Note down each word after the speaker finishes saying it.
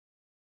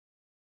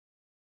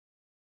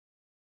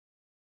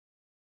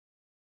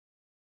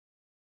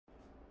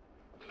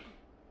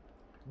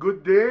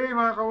Good day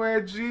mga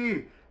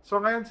ka-Weggy! So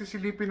ngayon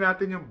sisilipin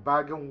natin yung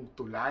bagong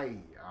tulay.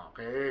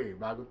 Okay,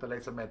 bagong tulay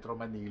sa Metro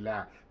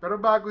Manila. Pero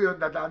bago yun,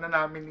 dadaanan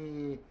namin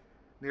ni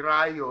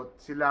Riot,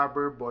 si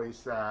Loverboy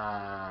sa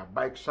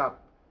bike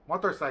shop,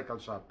 motorcycle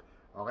shop.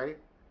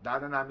 Okay?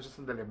 Daanan namin siya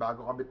sandali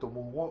bago kami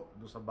tumungo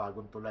doon sa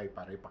bagong tulay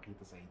para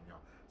ipakita sa inyo.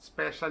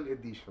 Special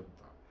edition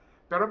to.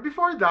 Pero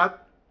before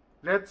that,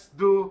 let's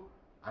do,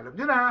 alam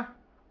nyo na,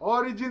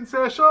 origin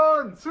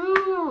session!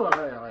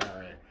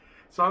 Okay.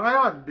 So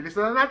ngayon,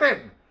 bilisan na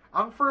natin.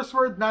 Ang first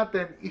word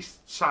natin is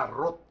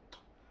charot.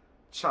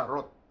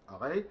 Charot.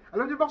 Okay?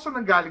 Alam niyo ba kung saan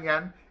nanggaling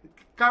yan? It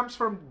comes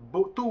from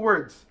two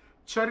words.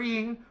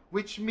 Charing,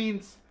 which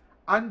means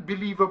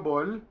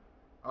unbelievable,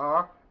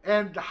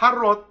 and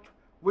harot,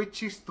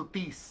 which is to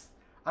tease.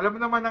 Alam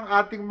mo naman ang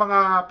ating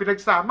mga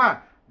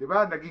pinagsama, di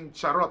ba? Naging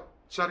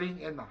charot.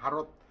 Charing and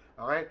harot.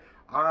 Okay?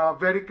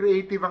 Very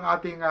creative ang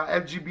ating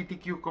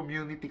LGBTQ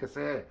community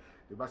kasi.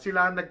 Di ba?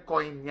 Sila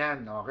nag-coin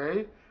yan.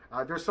 Okay?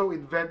 They're so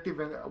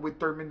inventive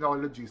with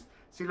terminologies.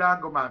 Sila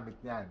ang gumamit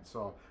niyan.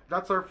 So,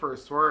 that's our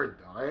first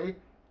word. Okay?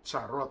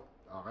 Charot.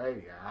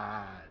 Okay?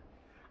 Yan.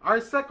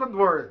 Our second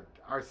word.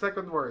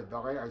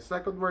 Okay? Our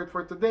second word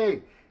for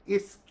today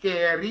is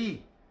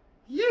carry.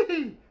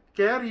 Yee!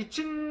 Carry.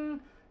 Ching!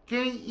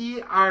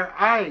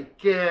 K-E-R-I.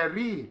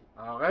 Carry.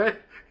 Okay?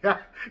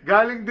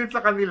 Galing din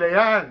sa kanila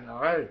yan.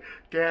 Okay?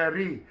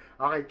 Carry.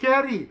 Okay?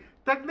 Carry.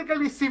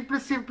 Technically, simple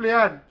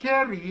yan.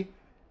 Carry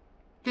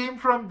came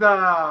from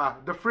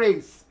the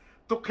phrase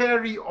to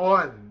carry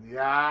on.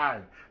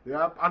 Yan.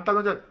 Diba? Ang tanong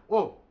dyan,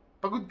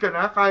 pagod ka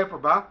na? Kaya pa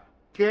ba?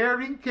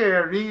 Carry.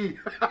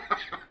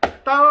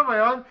 Tama ba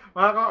yun?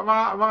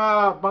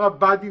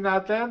 Mga body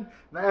natin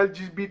na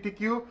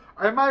LGBTQ.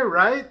 Am I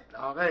right?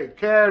 Okay,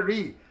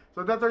 carry.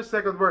 So that's our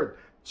second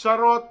word.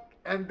 Charot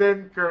and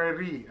then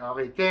curry.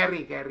 Okay,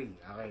 carry.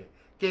 Okay,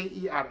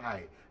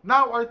 K-E-R-I.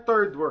 Now our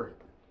third word.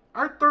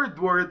 Our third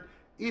word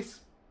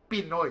is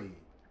Pinoy.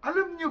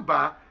 Alam nyo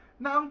ba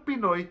na ang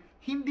Pinoy,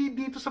 hindi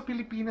dito sa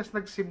Pilipinas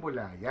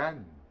nagsimula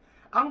yan.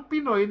 Ang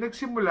Pinoy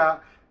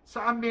nagsimula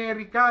sa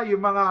Amerika,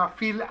 yung mga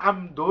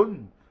Phil-Am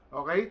doon.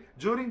 Okay?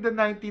 During the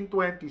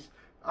 1920s.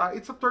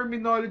 It's a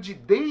terminology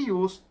they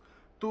used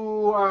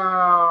to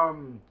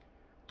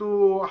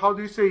how do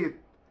you say it?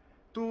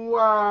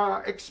 To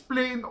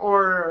explain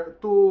or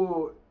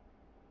to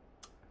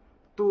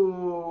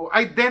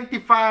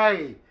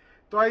identify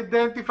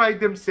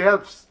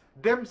themselves,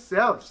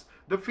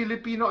 the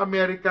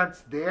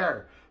Filipino-Americans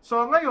there.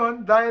 So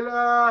ngayon, dahil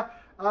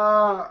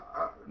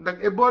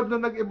nag-evolve,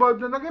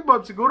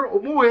 siguro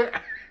umuwi,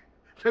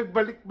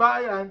 nagbalik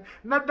bayan,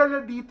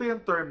 nadala dito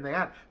yung term na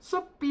yan.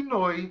 So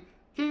Pinoy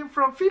came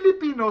from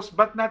Filipinos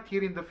but not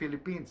here in the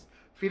Philippines.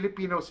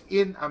 Filipinos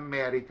in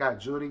America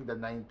during the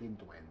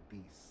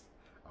 1920s.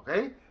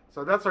 Okay?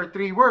 So that's our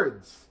three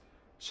words.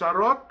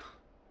 Charot,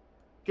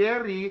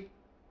 carry,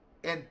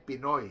 and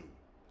Pinoy.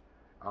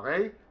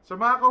 Okay? So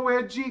mga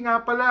ka-Weggy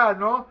nga pala,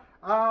 no?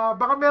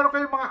 Baka meron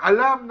kayong mga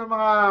alam na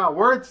mga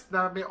words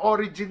na may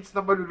origins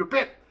na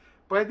malulupit.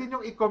 Pwede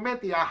nyo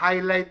i-comment,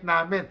 i-highlight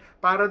namin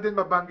para din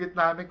mabanggit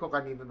namin kung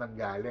kanino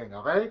nanggaling.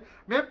 Okay?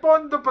 May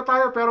pondo pa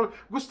tayo pero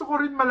gusto ko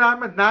rin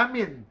malaman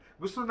namin.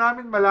 Gusto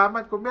namin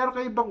malaman kung meron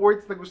kayong ibang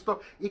words na gusto,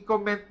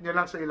 i-comment nyo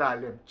lang sa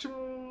ilalim.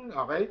 Tschung!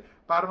 Okay?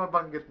 Para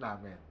mabanggit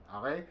namin.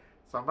 Okay?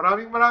 So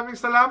maraming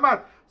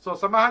salamat. So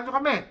samahan nyo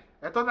kami.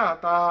 Eto na,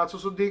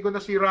 susundin ko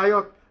na si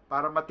Riot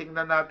para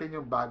matingnan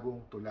natin yung bagong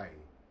tulay.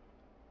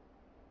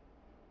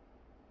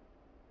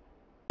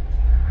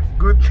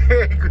 Good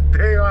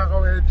day mga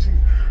ka-Weggy.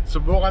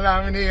 Subukan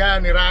namin ni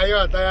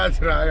Riot. Ayan si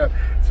Riot.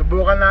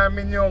 Subukan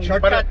namin yung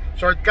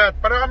shortcut.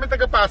 Para kami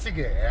taga-Pasig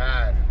eh.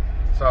 Ayan.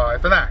 So,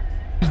 ito na.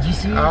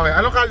 BGC. Okay.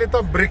 Anong kali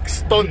ito?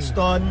 Brixton,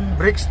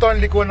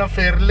 liko ng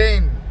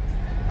Fairlane.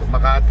 Ito,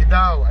 Makati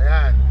daw.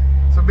 Ayan.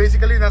 So,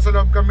 basically, nasa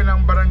loob kami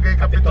ng Barangay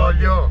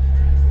Kapitolyo.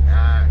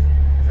 Ayan.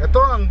 Ito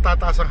ang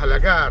tataas ang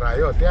halaga,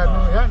 Riot.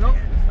 Ayan, no?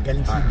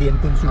 Magaling si Dian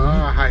Consul.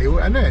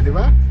 Highway, di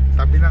ba?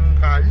 Tabi ng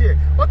kalye.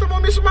 Ito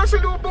mo, may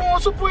sumasalubong.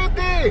 So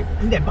pwede.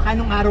 Hindi, baka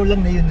nung araw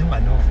lang na yun yung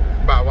ano.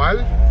 Bawal?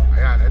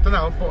 Ayan, ito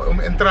na.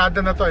 Entrada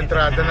na to.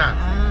 Entrada na.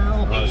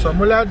 Okay. So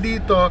mula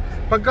dito,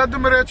 pagka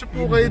dumiretso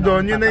po kayo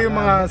doon, yun na yung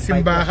mga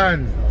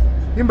simbahan.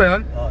 Yun ba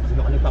yun? Doon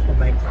ako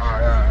nagpapabike.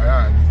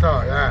 Ayan. Dito,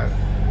 ayan.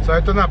 So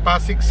ito na,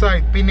 Pasig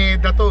side.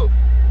 Pineda to.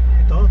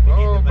 Ito?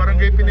 Pineda ba?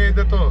 Barangay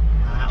Pineda to.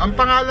 Ang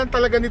pangalan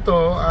talaga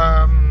nito,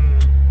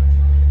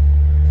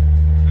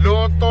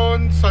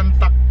 Loton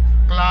Santa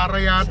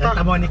Clara yata.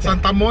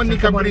 Santa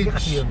Monica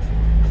Bridge.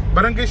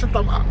 Barangay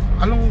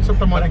anong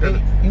Santa Monica?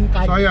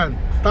 So ayan,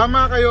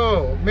 tama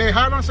kayo. May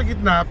harang sa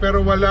gitna pero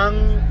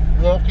walang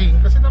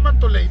walking. Kasi naman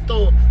tulay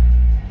ito.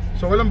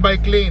 So walang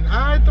bike lane.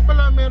 Ito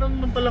pala,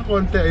 meron man palang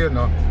konti. Ayun,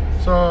 no?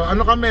 So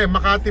ano kami,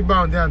 Makati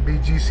bound yan,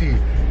 BGC.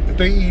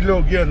 Ito yung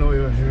ilog yan, no?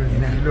 Yun.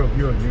 Ilog,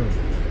 yun.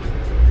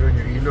 Yun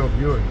yung ilog,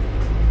 yun.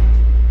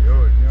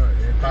 Yun.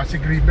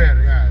 Pasig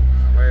River, yan.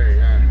 Okay,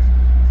 yan.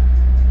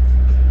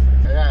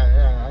 Ayan.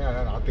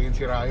 Nakatingin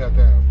si Riot.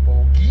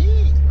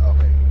 Pogi.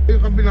 Okay.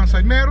 Yung kabilang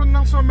side, meron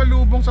nang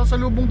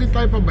sasalubong din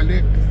tayo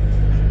pabalik.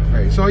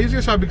 Okay, so yung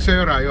sinasabi ko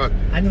sa'yo, Riot.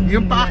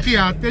 Yung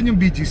paakyat, yan yung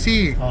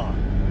BGC. Oo.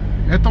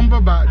 Etong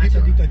baba,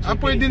 So dito,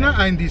 pwede na?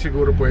 Hindi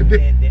siguro pwede.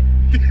 Hindi.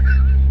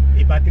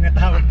 Iba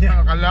tinatawag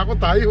niya. Akala ko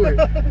tayo eh.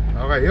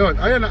 Okay, yun.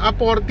 Ayun,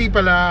 40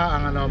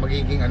 pala ang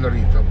magiging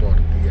rito,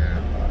 40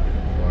 yan.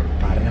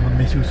 40. Para naman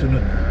may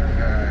susunod.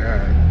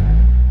 Ayan.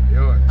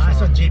 Yun.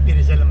 So JP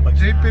Rizal ang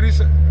bagsak. JP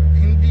Rizal,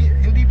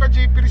 hindi pa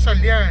JP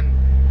Rizal yan.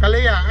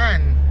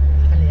 Kalayaan.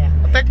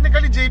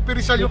 Technically, JP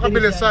Rizal yung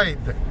kabila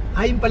side.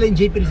 Yun pala yung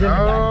JP Rizal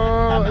na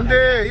daan.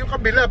 Hindi. Yung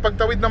kabila,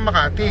 pagtawid ng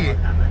Makati.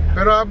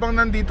 Pero habang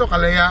nandito,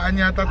 Kalayaan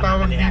yata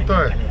tawag dito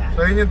eh.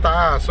 So yun yung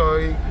taas. So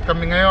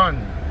kami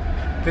ngayon,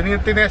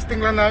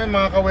 tinesting lang namin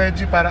mga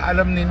ka-Weggy para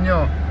alam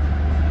ninyo.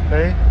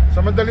 Okay? Sa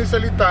madaling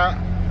salita,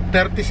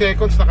 30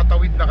 seconds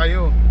nakatawid na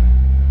kayo.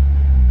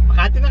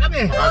 Makati na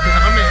kami. Makati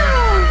na kami.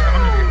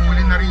 May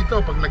huli na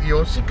rito. Pag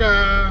nag-yossi ka,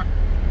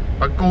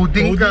 pag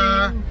coding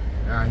ka.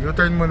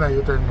 U-turn muna.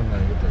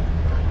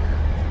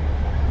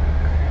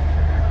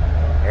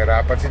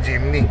 Hirapan si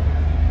Jimny.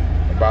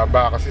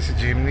 Mababa kasi si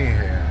Jimny.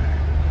 Okay.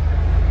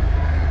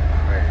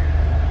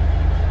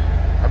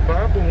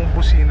 Aba,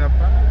 bumubusina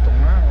pa. Ito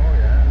nga,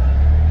 yan.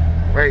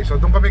 Okay, so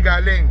doon kami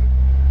galing.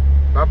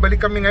 Babalik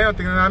kami ngayon.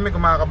 Tingnan namin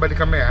kung makakabalik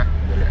kami, ha.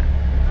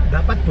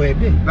 Dapat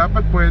pwede.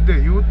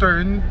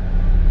 U-turn.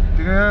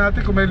 Tingnan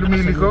natin kung may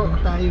lumiliko.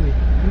 Tayo eh.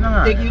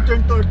 Take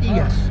U-turn to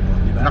Ortigas.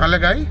 Diba?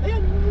 Nakalagay?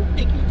 Ayan,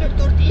 take U-turn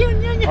to Ortigas.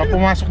 Yan.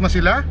 Pumasok na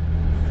sila?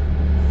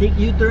 Take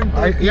U-turn to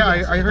Ortigas.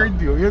 Yeah, I heard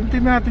you. Yan,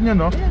 tingnan natin yun,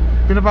 no?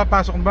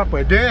 Pinapapasok na ba?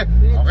 Pwede.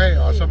 Okay,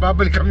 so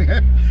babalik kami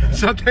ngayon.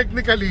 So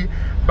technically,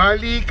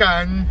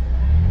 balikan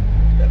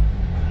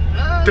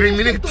 3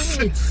 minutes.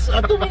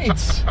 2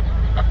 minutes.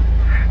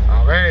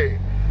 Okay.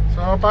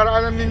 So para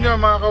alam niyo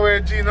mga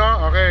ka-Weggy,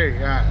 no? Okay,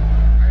 yan.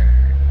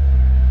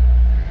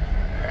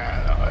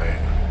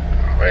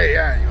 Okay,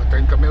 yan.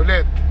 U-turn kami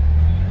ulit.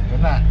 Ito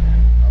na.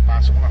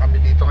 Papasok na kami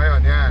dito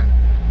ngayon, yan.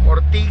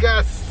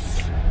 Ortigas.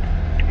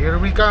 Here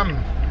we come.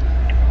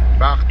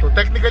 Back to,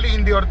 technically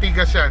hindi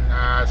Ortigas yan.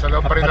 Sa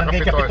loob pa rin ng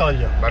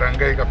Kapitolyo.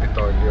 Barangay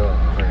Kapitolyo.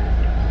 Okay.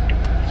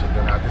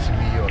 Sundan natin si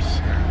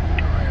Bios. Yan.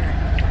 Okay.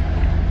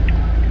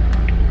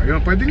 Ayun,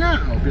 pwede nga.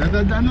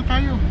 Pinadadaan na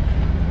tayo.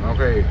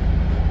 Okay.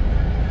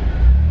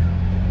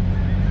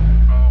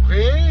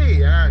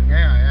 Okay, yan.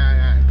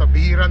 Ito,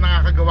 bihira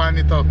nakakagawa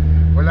nito.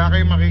 Wala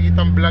kayong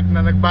makikitang vlog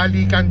na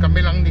nagbalikan.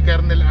 Kami lang ni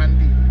Colonel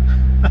Andy.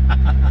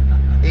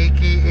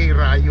 AKA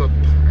Riot.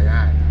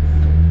 Ayan.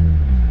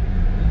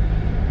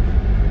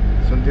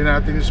 Sundin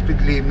natin yung speed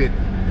limit.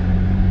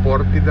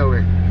 40 daw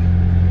eh.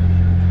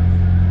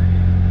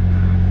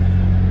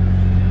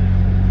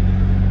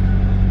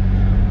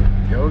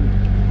 Yun.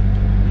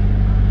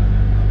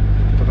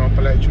 Ito naman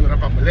pala yung tsura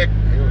pabalik.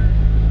 Ayun.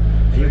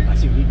 Ayun,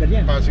 Pasig River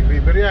yan. Pasig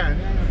River yan.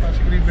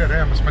 Pasig River.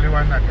 Ayan, mas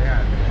maliwanag.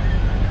 Ayan.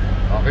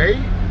 Okay.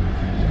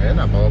 So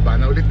ayan na, bababa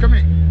na ulit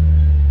kami. Ayan.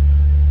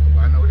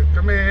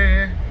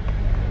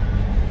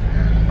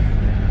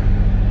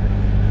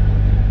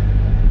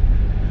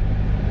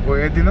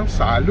 Pwede ng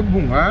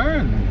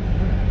salubungan.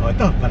 O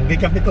ito, barangay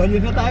Kapitolyo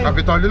na tayo.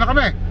 Kapitolyo na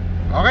kami.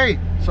 Okay.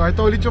 So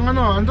ito ulit yung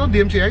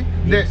DMCI?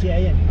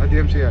 DMCI yan.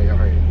 DMCI,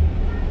 okay.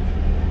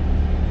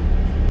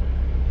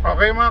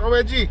 Okay mga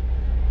ka-Weggy.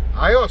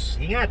 Ayos.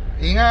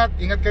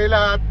 Ingat kayo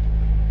lahat.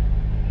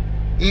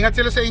 Ingat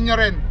sila sa inyo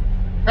rin.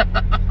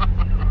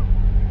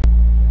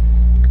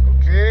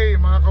 Okay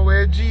mga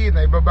ka-Weggy,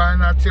 naibaba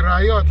natin si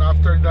Riot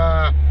after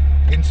the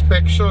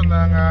inspection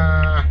ng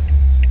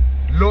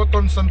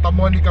Loton Santa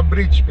Monica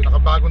Bridge,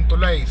 pinakabagong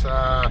tulay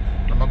na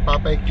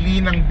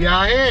magpapaikli ng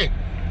biyahe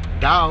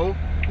daw.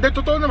 Hindi,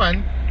 totoo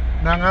naman,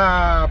 ng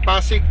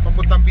Pasig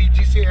papuntang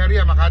BGC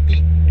area, Makati.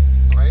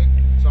 Okay?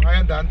 So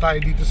ngayon daan tayo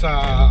dito sa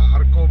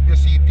Arcovia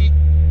City.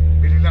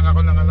 Bili lang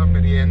ako ng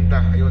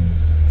merienda. Ayun,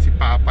 si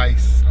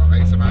Papay's.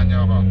 Okay, samahan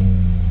niyo ako.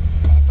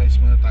 Papay's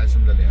muna tayo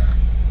sandali, ha.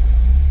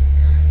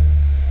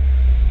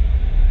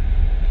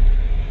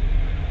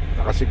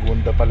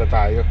 Nakasigunda pala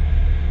tayo.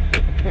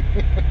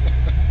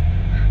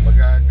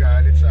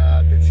 Magagalit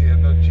sa atin si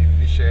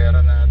jeepney share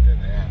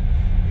natin. Ayan.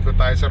 Ikot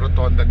tayo sa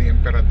rotonda ni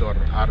Emperador,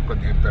 Arco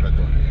ni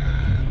Emperador.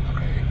 Ayan.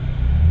 Okay.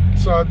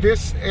 So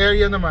this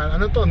area naman,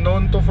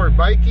 known to for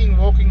biking,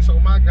 walking sa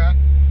umaga.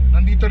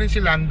 Nandito rin si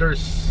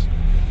Landers.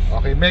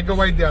 Okay, mega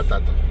wide yata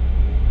to.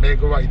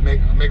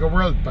 Mega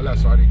World pala,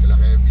 sorry kala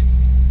Kevin.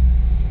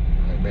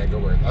 Okay, Mega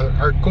World.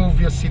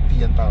 Arcovia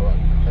City ang tawag.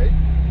 Okay.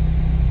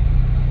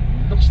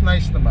 Looks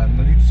nice naman.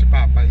 Nandito si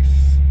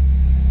Papay's.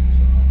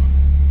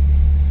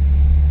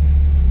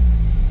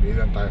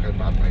 Bilang tayo kay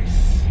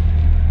Papay's.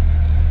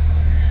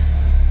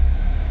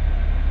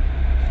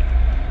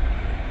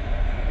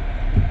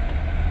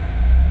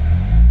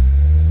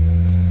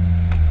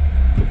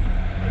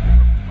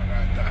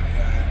 Maganda.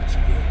 Ayan.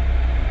 Sige.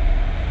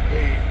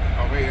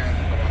 Okay yan.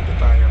 Maganda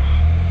tayo.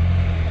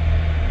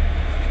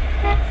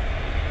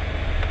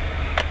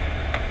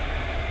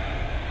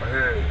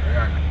 Okay.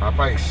 Ayan.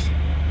 Papay's.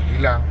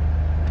 Bilang.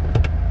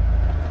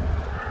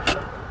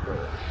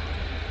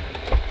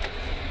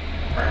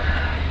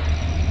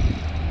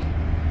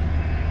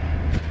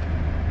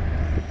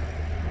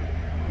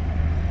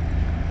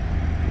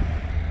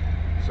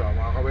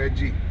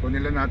 Weggy.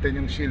 Kunin lang natin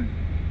yung shield.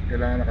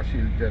 Kailangan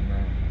naka-shield dyan.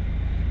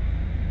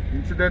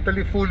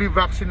 Incidentally, fully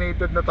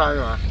vaccinated na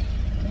tayo ha.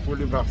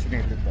 Fully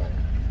vaccinated tayo.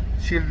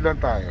 Shield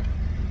lang tayo.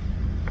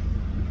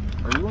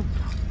 Ayun.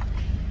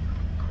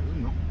 Ayun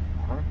no.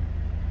 Okay.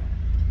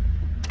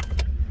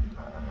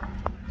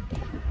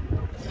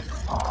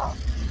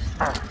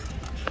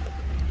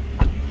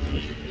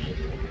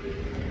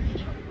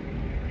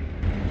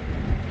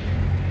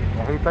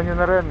 Nakita nyo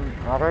na rin.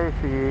 Okay,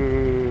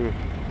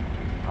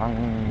 ang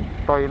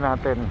toy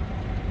natin.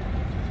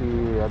 Si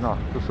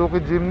Suzuki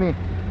Jimny.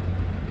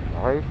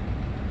 Okay.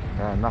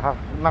 Yan,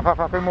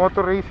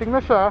 nakaka-motor racing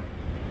na siya.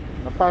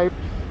 Na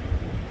pipes.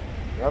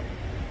 Yep.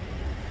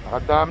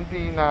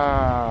 Naka-damdi na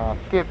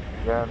kit.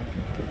 Yan.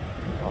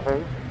 Okay.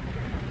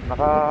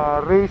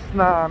 Naka-race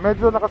na.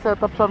 Medyo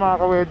naka-setup siya mga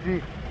ka-Weggy.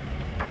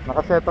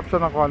 Naka-setup siya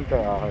ng konti.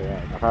 Okay.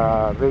 Yan.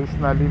 Naka-race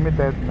na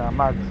limited na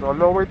mag. So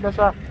lowered na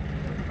siya.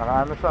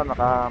 Naka-ano siya.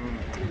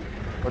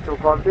 What you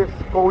call this?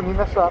 Coney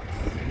na shocks.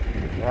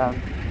 Yan.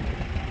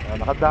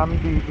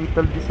 Naka-damdi.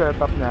 Little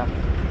setup niya.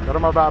 Pero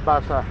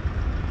mababa siya.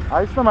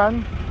 Ayos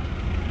naman.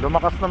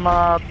 Lumakas na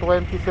mga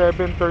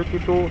 27 to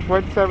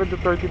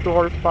 32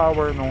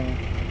 horsepower nung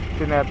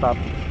sinetap.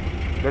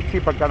 Let's see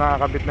pagka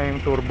nakakabit na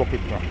yung turbo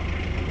kit niya.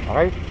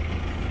 Okay?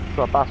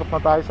 So pasok na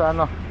tayo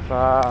sa sa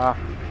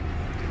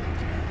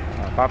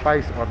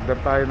Papay's. Order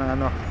tayo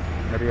ng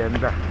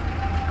merienda.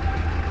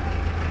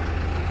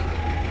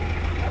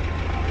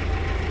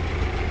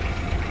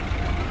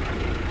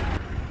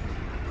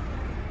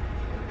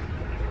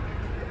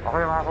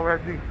 Okay mga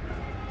ka-Weggy,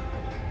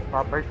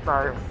 Papay's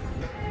tayo.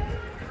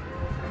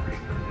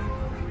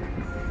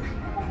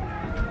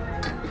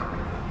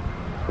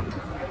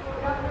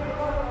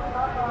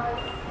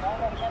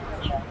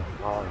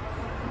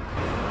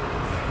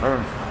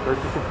 Ayun,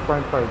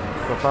 36.5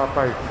 so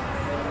Papay's.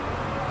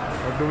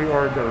 What do we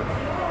order?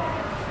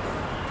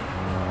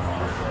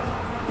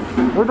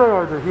 What do I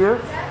order here?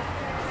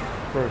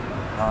 Okay.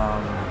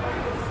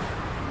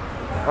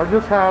 I'll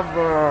just have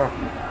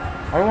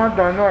I want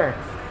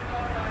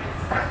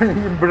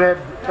yung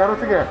bread. Pero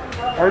sige,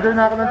 order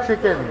na ako ng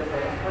chicken.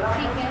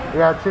 Chicken?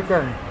 Yeah,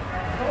 chicken.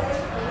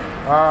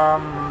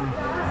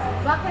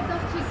 Bucket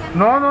of chicken?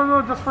 No,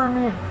 just for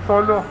me,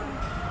 solo.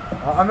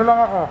 Ano lang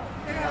ako?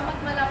 Pero mas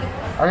malapit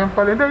po. Ayun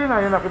pala, hindi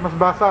yun, mas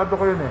basado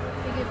ko yun eh.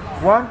 Sige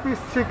po. 1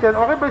 piece chicken.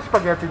 Okay ba yung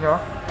spaghetti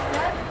nyo?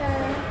 Yes, sir.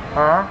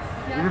 Ha?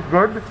 Is it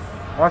good?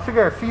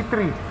 Sige, C3.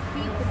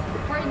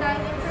 For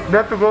dining, sir.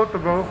 That to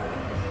go.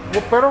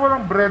 Pero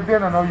walang bread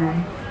yan, yung...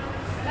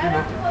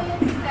 Meron po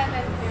yung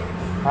 7, sir.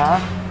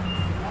 Ha?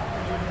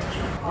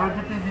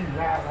 Weggy TV.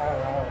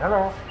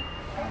 Hello.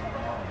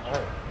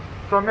 Okay.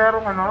 So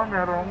merong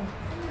merong...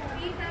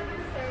 C7,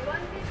 sir.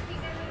 1 piece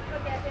chicken with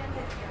spaghetti and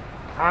chicken.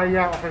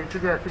 Yeah, okay.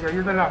 Sige,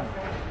 yun na lang.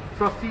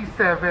 So C7.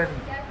 Yes,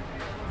 sir.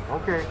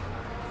 Okay.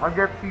 I'll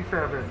get C7.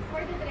 For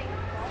the drinks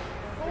po.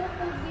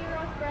 Coke, Zero,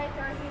 Sprite,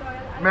 or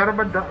Royal.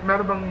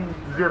 Meron bang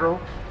zero?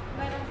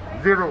 Meron,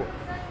 sir. Zero.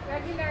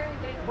 Regular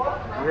drink.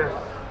 Yes.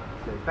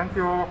 Okay, thank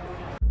you.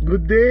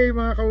 Good day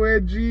mga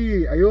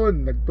ka-Weggy.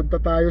 Ayun,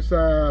 nagpunta tayo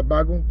sa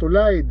bagong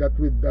tulay that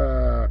with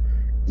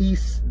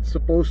east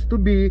supposed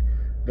to be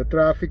the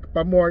traffic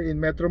pa more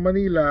in Metro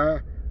Manila,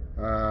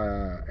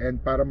 and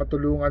para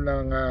matulungan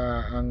ang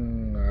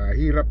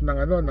hirap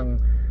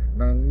ng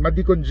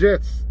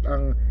madecongest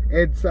ang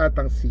EDSA at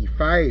ang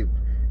C5.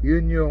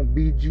 Yun yung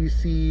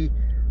BGC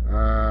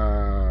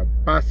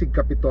Pasig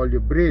Capitolio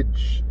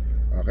Bridge.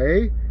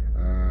 Okay?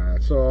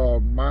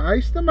 So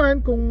maayos naman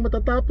kung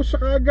matatapos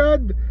siya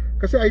kaagad.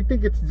 Kasi I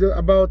think it's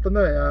about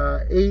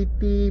 80%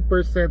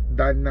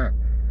 done na.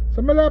 So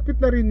malapit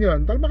na rin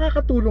yun.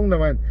 Makakatulong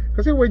naman.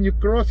 Kasi when you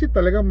cross it,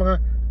 talagang mga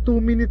 2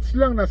 minutes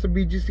lang nasa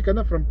BGC ka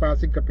na from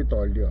Pasig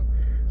Capitolio.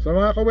 So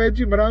mga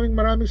ka-Weggy,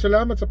 maraming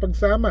salamat sa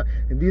pagsama.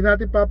 Hindi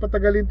natin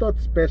papatagalin to.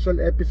 Special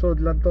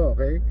episode lang to,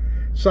 okay?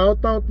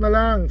 Shoutout na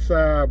lang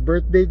sa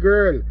birthday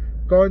girl,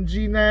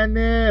 Conji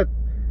Nanet.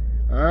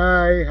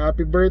 Hi,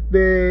 happy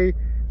birthday.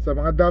 Sa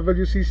mga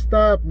WC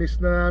staff,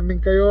 miss na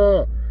namin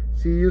kayo.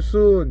 See you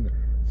soon.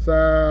 Sa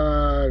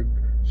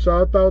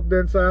shoutout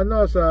din sa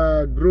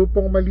sa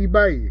grupong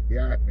Malibay.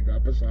 Yan,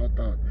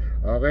 nagpapa-shoutout.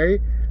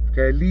 Okay?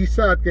 Kay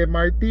Lisa at kay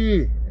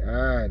Marty.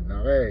 Yan,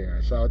 okay.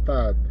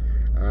 Shoutout.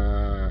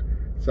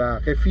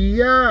 Sa kay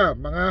Fia,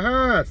 mga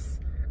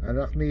has.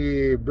 Anak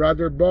ni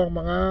Brother Bong,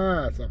 mga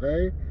has.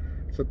 Okay?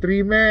 Sa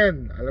 3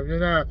 men, alam nyo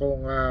na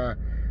kung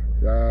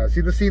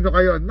sino-sino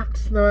kayo.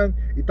 Naks naman,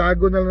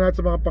 itago na lang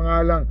natin sa mga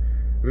pangalang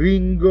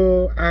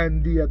Ringo,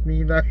 Andy at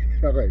Nina.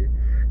 Okay.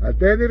 At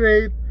any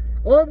rate,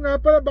 nga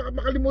pala, baka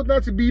makalimutan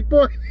natin si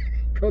Bipoy.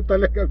 Ikaw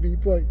talaga,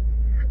 Bipoy.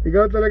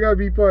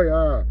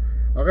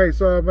 Okay,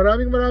 so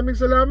maraming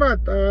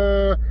salamat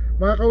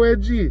mga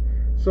ka-Weggy.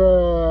 So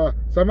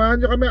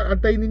samahan nyo kami,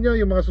 antayin ninyo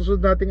yung mga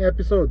susunod nating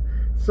episode.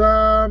 Sa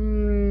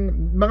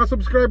mga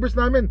subscribers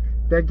namin,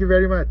 thank you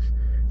very much.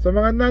 Sa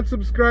mga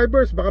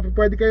non-subscribers, baka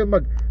pwede kayo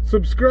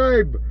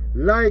mag-subscribe,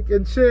 like,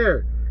 and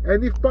share.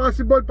 And if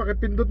possible,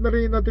 pakipindot na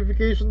rin yung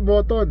notification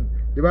button,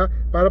 di ba?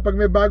 Para pag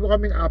may bago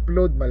kaming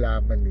upload,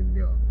 malaman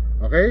ninyo.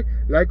 Okay?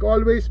 Like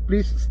always,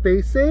 please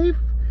stay safe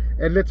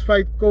and let's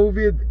fight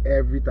COVID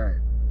every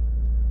time.